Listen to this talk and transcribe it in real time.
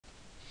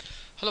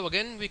Hello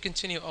again, we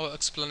continue our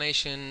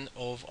explanation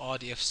of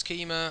RDF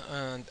schema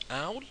and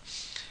OWL.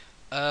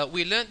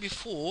 We learned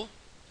before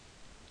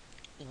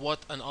what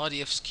an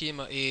RDF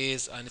schema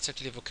is, and it's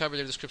actually a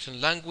vocabulary description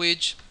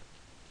language,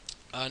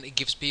 and it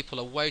gives people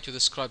a way to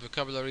describe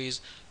vocabularies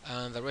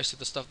and the rest of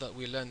the stuff that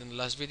we learned in the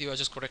last video. I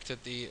just corrected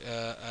the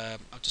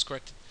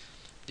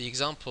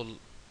example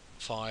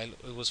file.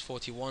 It was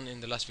 41 in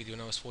the last video,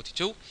 now it's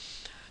 42.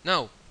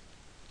 Now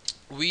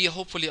we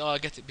hopefully are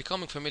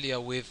becoming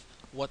familiar with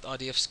what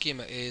RDF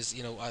schema is.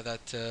 It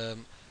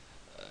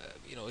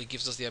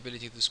gives us the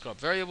ability to describe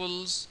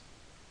variables,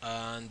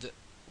 and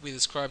we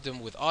describe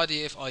them with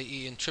RDF,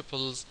 i.e. in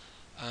triples,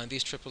 and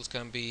these triples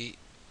can be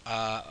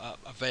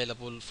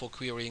available for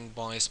querying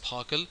by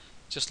Sparkle,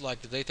 just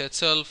like the data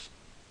itself.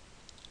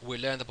 We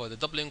learned about the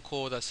doubling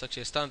code. That's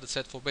actually a standard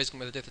set for basic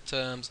metadata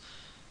terms,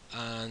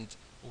 and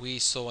we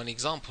saw an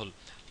example.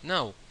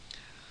 Now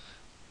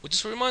we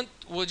just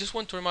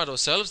want to remind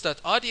ourselves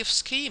that RDF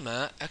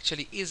schema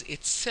actually is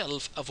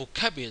itself a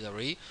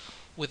vocabulary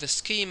with a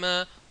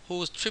schema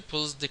whose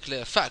triples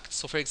declare facts.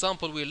 So for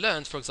example, we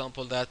learned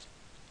that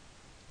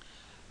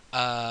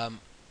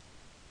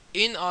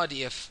in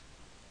RDF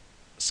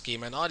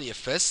schema and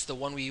RDFS, the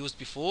one we used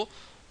before,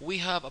 we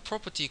have a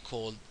property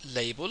called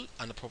label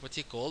and a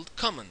property called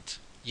comment.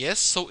 Yes,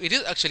 so it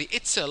is actually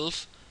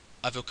itself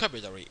a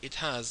vocabulary. It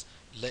has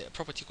a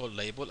property called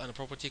label and a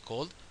property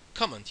called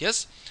comment.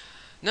 Yes.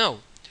 Now,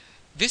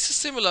 this is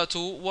similar to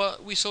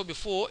what we saw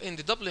before in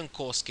the doubling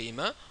core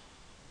schema,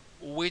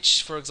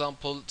 which, for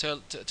example,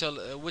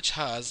 which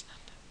has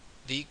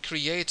the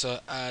creator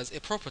as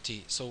a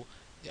property. So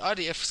the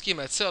RDF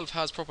schema itself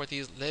has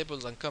properties,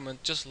 labels, and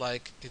comment, just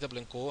like the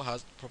doubling core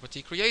has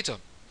property creator.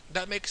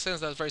 That makes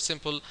sense. That's very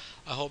simple.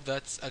 I hope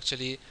that's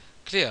actually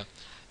clear.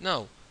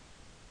 Now,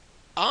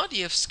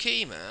 RDF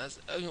schema,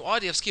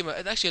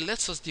 it actually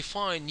lets us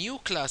define new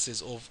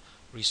classes of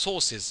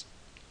resources.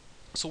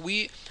 So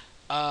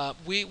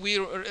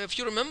if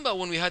you remember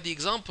when we had the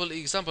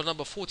example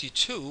number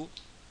 42,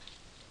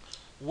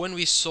 when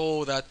we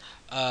saw that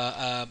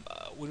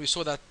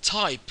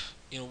type,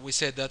 we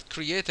said that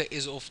creator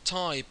is of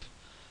type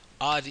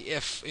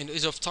RDF,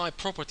 is of type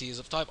property, is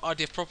of type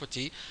RDF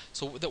property.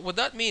 So what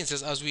that means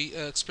is, as we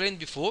explained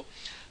before,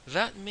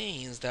 that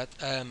means that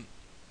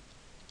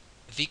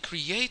the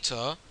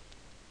creator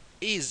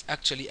is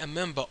actually a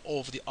member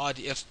of the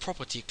RDF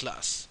property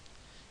class.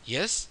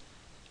 Yes.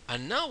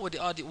 And now with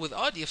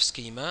RDF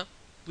schema,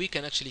 we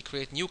can actually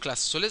create new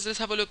classes. So let's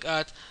have a look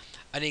at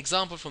an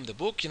example from the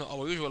book,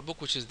 our usual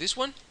book, which is this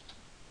one.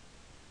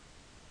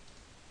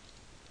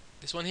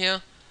 This one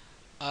here.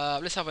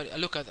 Let's have a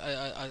look at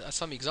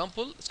some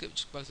example. Let's go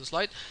back to the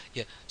slide.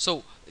 Yeah.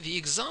 So the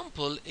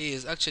example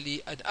is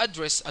actually an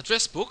address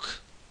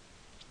book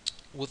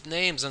with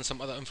names and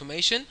some other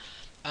information,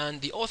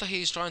 and the author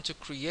here is trying to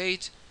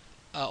create,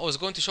 or is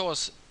going to show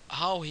us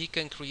how he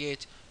can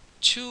create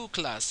two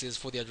classes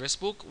for the address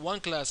book. One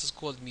class is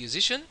called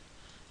musician,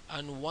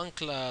 and one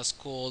class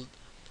called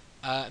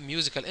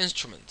musical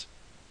instrument.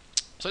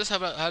 So let's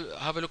have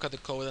a look at the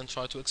code and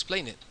try to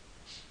explain it.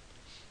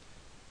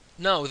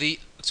 Now the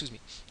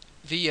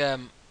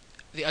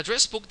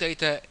address book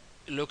data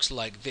looks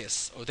like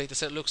this, or data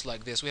set looks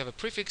like this. We have a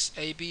prefix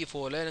AB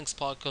for learning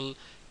Sparkle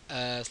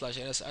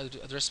 /ns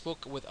address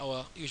book with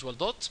our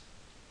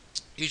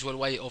usual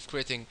way of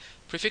creating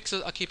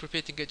prefixes. I keep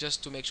repeating it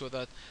just to make sure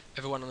that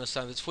everyone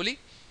understands it fully.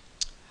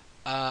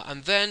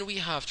 And then we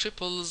have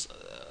triples,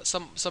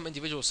 some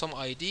individual, some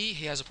ID.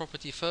 He has a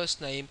property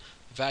first name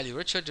value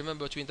Richard.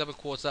 Remember, between double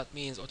quotes, that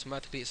means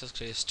automatically it's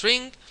actually a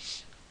string.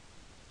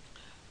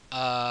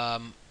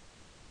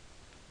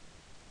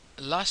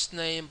 Last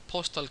name,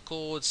 postal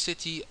code,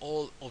 city,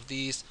 all of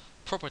these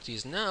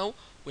properties. Now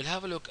we'll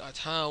have a look at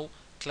how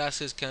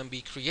classes can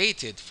be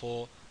created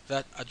for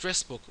that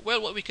address book.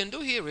 Well, what we can do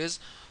here is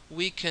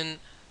we can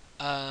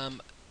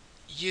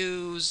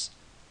use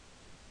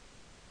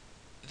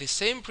the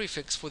same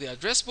prefix for the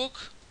address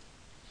book,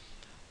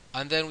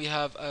 and then we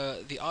have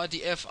the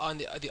RDF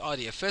and the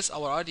RDFS,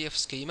 our RDF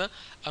schema.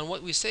 And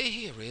what we say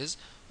here is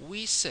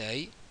we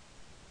say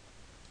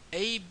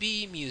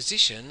AB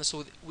musician.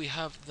 So we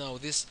have now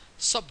this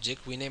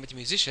subject, we name it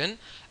musician,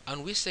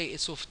 and we say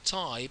it's of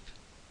type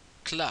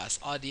class,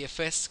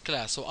 RDFS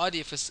class. So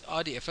the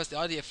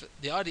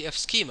RDF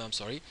schema,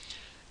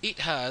 it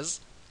has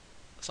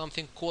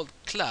something called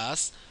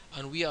class,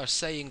 and we are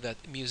saying that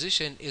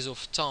musician is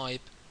of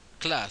type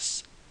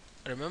class.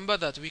 Remember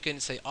that we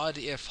can say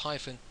RDF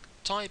hyphen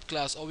type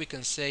class, or we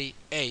can say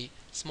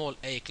small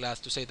a class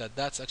to say that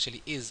that's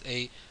actually is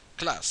a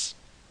class.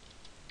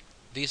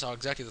 These are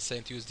exactly the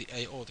same, to use the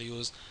a or to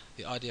use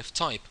the RDF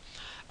type.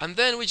 And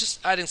then we're just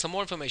adding some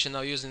more information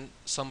now using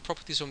some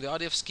properties from the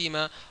RDF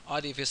schema.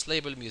 RDFS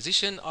label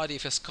musician,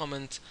 RDFS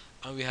comment,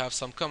 and we have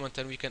some comment,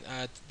 and we can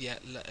add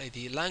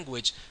the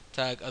language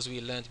tag as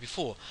we learned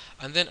before.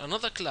 And then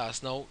another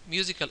class now,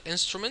 musical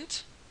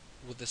instrument,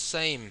 with the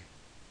same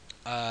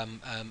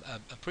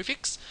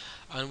prefix,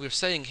 and we're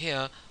saying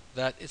here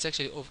that it's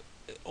actually of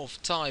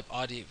of type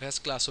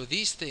RDFS class. So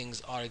these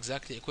things are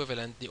exactly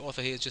equivalent. The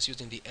author here is just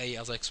using the A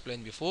as I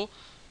explained before.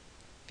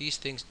 These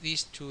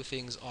two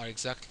things are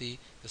exactly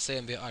the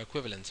same, they are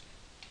equivalent.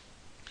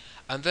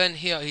 And then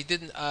here he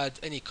didn't add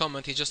any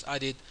comment, he just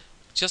added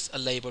just a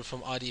label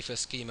from RDF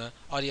schema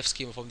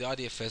from the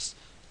RDFS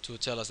to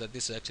tell us that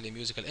this is actually a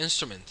musical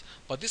instrument.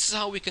 But this is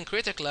how we can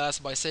create a class,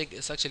 by saying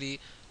it's actually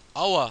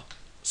our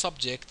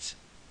subject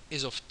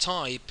is of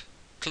type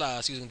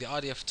class using the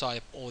RDF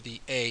type or the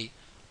A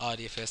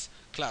RDFS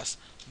class.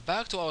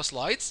 Back to our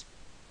slides.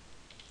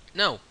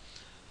 Now,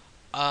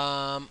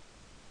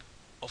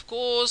 of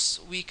course,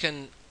 we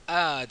can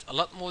add a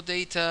lot more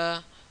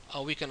data.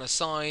 We can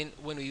assign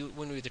when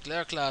we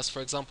declare a class.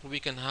 For example, we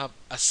can have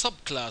a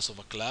subclass of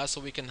a class.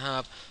 So we can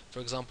have, for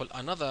example,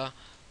 another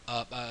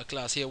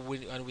class here,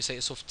 and we say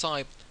it's of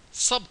type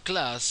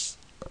subclass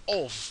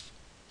of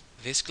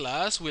this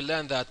class. We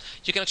learn that.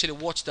 You can actually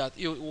watch that.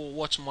 You will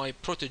watch my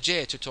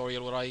protege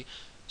tutorial where I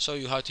show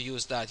you how to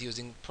use that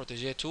using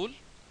protege tool.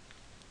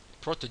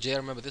 Protege,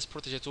 remember this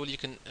protege tool. You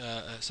can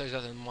search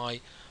that in my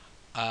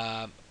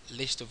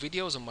list of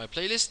videos on my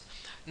playlist.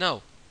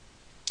 Now,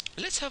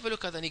 let's have a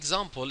look at an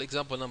example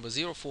number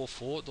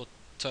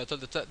 044.turtle,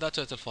 that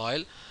turtle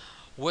file,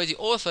 where the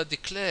author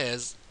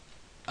declares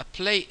a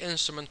play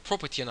instrument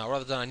property. Now,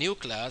 rather than a new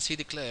class, he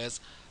declares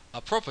a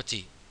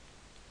property.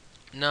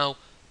 Now,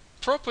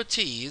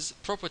 properties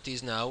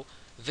now,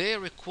 they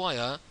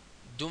require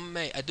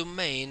a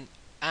domain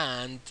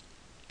and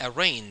a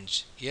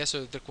range. Yes,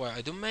 so they require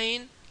a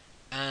domain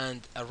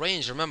and a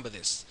range. Remember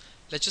this.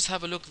 Let's just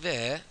have a look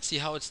there, see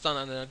how it's done,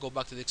 and then I'll go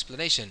back to the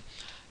explanation.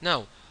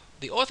 Now,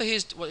 the author,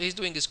 what he's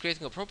doing is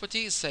creating a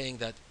property, saying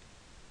that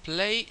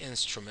play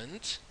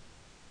instrument,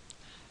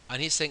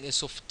 and he's saying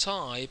it's of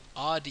type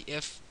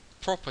RDF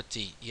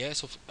property.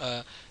 Yes,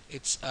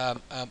 it's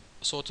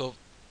sort of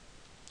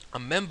a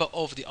member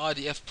of the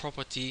RDF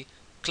property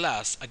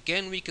class.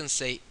 Again, we can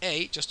say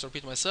A, just to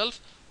repeat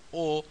myself,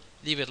 or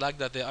leave it like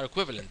that, they are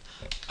equivalent.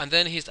 And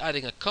then he's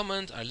adding a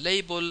comment, a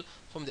label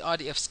from the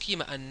RDF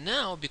schema, and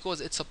now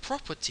because it's a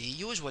property,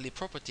 usually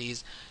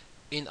properties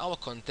in our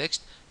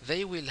context,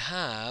 they will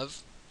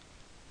have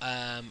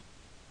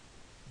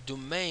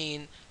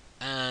domain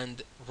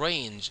and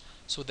range.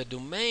 So the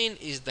domain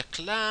is the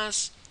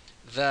class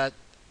that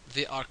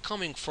they are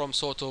coming from,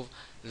 sort of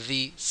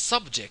the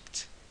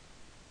subject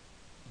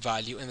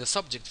value and the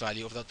subject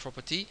value of that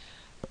property,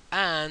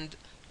 and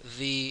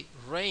the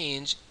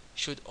range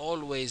should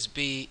always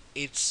be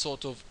its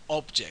sort of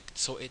object.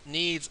 So it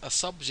needs a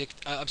subject,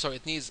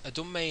 it needs a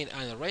domain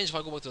and a range. If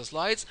I go back to the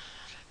slides,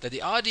 that the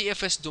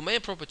RDFS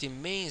domain property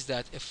means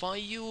that if I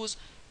use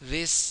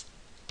this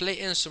play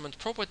instrument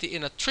property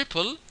in a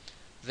triple,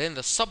 then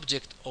the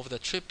subject of the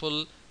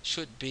triple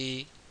should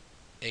be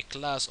a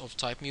class of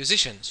type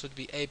musician, should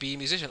be AB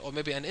musician, or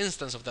maybe an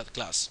instance of that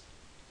class.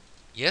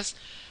 Yes,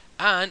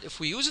 and if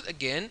we use it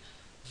again,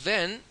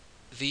 then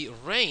the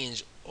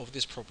range of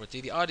this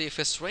property, the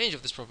RDFS range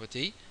of this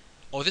property,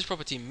 or this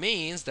property,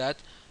 means that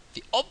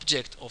the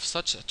object of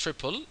such a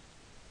triple,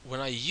 when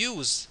I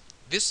use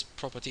this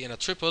property in a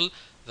triple,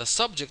 the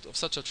subject of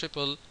such a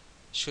triple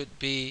should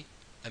be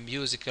a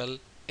musical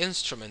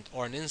instrument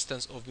or an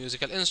instance of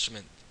musical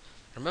instrument.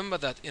 Remember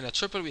that in a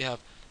triple we have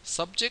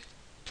subject,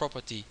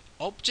 property,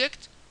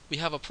 object. We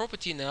have a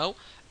property now,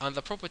 and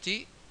the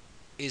property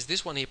is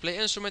this one here, play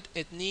instrument.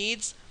 It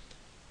needs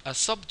a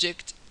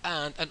subject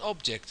and an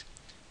object.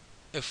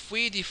 If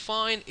we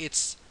define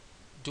its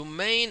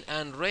domain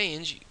and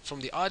range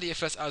from the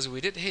RDFS as we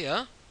did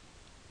here,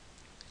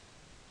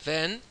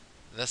 then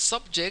the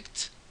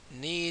subject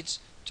needs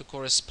to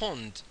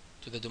correspond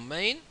to the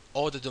domain,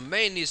 or the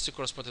domain needs to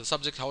correspond to the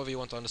subject, however you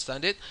want to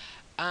understand it,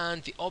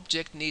 and the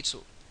object needs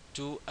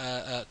to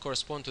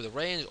correspond to the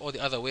range, or the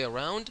other way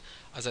around.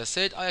 As I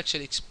said, I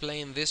actually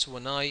explain this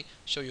when I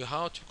show you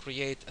how to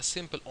create a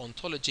simple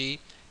ontology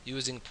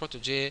using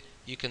protege.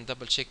 You can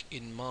double check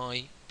in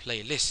my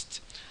playlist.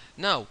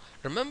 Now,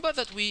 remember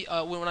that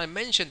when I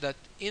mentioned that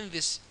in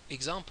this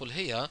example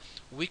here,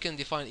 we can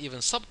define even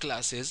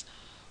subclasses.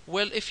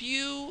 Well, if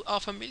you are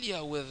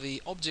familiar with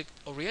the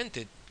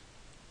object-oriented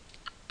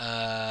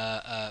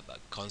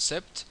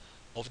concept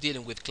of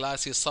dealing with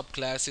classes,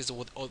 subclasses,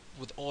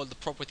 with all the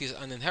properties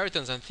and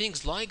inheritance and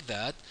things like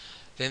that,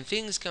 then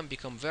things can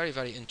become very,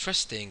 very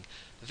interesting.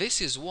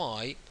 This is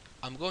why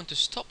I'm going to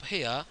stop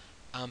here,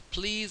 and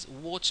please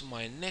watch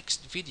my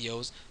next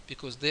videos,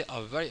 because they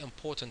are very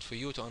important for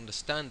you to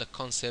understand the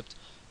concept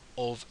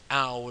of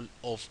OWL,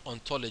 of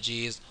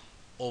ontologies,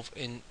 of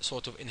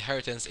sort of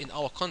inheritance in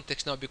our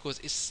context now, because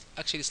it's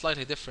actually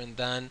slightly different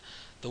than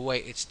the way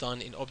it's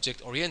done in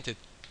object oriented.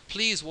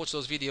 Please watch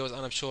those videos,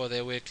 and I'm sure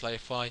they will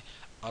clarify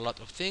a lot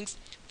of things.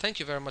 Thank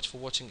you very much for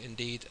watching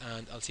indeed,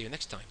 and I'll see you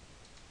next time.